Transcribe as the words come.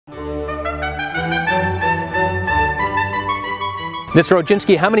Mr.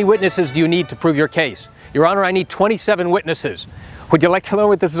 Oginski, how many witnesses do you need to prove your case? Your Honor, I need 27 witnesses. Would you like to learn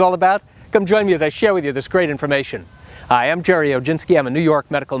what this is all about? Come join me as I share with you this great information. Hi, I'm Gerry Oginski. I'm a New York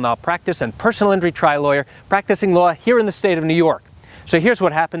medical malpractice and personal injury trial lawyer practicing law here in the state of New York. So here's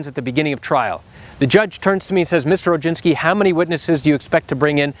what happens at the beginning of trial. The judge turns to me and says, Mr. Oginski, how many witnesses do you expect to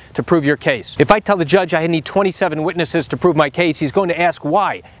bring in to prove your case? If I tell the judge I need 27 witnesses to prove my case, he's going to ask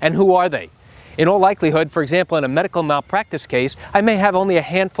why and who are they? In all likelihood, for example, in a medical malpractice case, I may have only a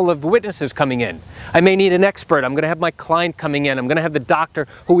handful of witnesses coming in. I may need an expert. I'm going to have my client coming in. I'm going to have the doctor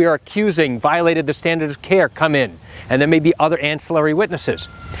who we are accusing violated the standard of care come in. And there may be other ancillary witnesses.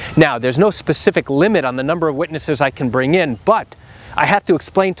 Now, there's no specific limit on the number of witnesses I can bring in, but I have to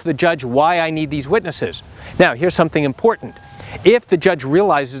explain to the judge why I need these witnesses. Now, here's something important. If the judge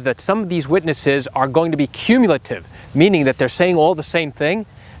realizes that some of these witnesses are going to be cumulative, meaning that they're saying all the same thing,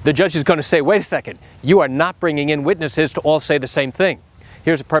 the judge is going to say, wait a second, you are not bringing in witnesses to all say the same thing.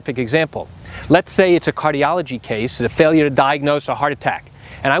 Here's a perfect example. Let's say it's a cardiology case, a failure to diagnose a heart attack,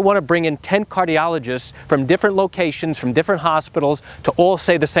 and I want to bring in 10 cardiologists from different locations, from different hospitals, to all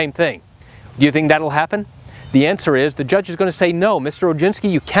say the same thing. Do you think that'll happen? The answer is the judge is going to say, no, Mr.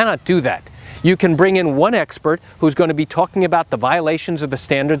 Oginski, you cannot do that. You can bring in one expert who's going to be talking about the violations of the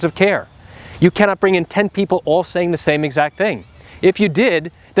standards of care. You cannot bring in 10 people all saying the same exact thing. If you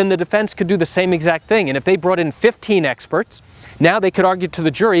did, then the defense could do the same exact thing. And if they brought in 15 experts, now they could argue to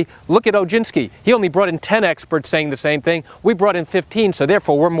the jury, look at Oginski. He only brought in 10 experts saying the same thing. We brought in 15, so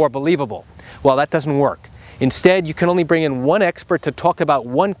therefore we're more believable. Well, that doesn't work. Instead, you can only bring in one expert to talk about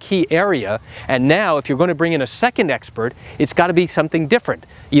one key area, and now if you're going to bring in a second expert, it's got to be something different,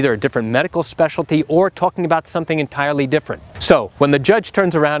 either a different medical specialty or talking about something entirely different. So, when the judge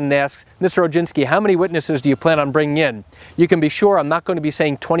turns around and asks, Mr. Oginski, how many witnesses do you plan on bringing in? You can be sure I'm not going to be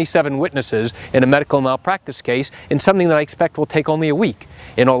saying 27 witnesses in a medical malpractice case in something that I expect will take only a week.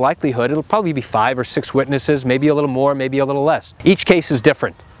 In all likelihood, it'll probably be 5 or 6 witnesses, maybe a little more, maybe a little less. Each case is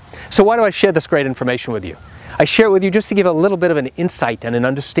different. So why do I share this great information with you? I share it with you just to give a little bit of an insight and an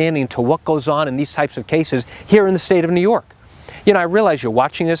understanding to what goes on in these types of cases here in the state of New York. You know, I realize you're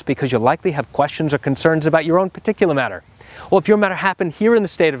watching this because you likely have questions or concerns about your own particular matter. Well, if your matter happened here in the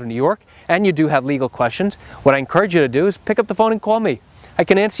state of New York and you do have legal questions, what I encourage you to do is pick up the phone and call me. I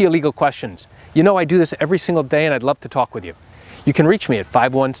can answer your legal questions. You know I do this every single day and I'd love to talk with you. You can reach me at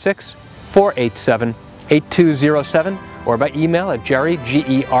 516-487-8207 or by email at Gerry,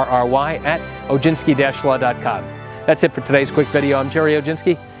 Gerry, at oginski-law.com. That's it for today's quick video. I'm Gerry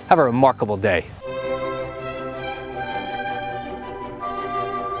Oginski. Have a remarkable day.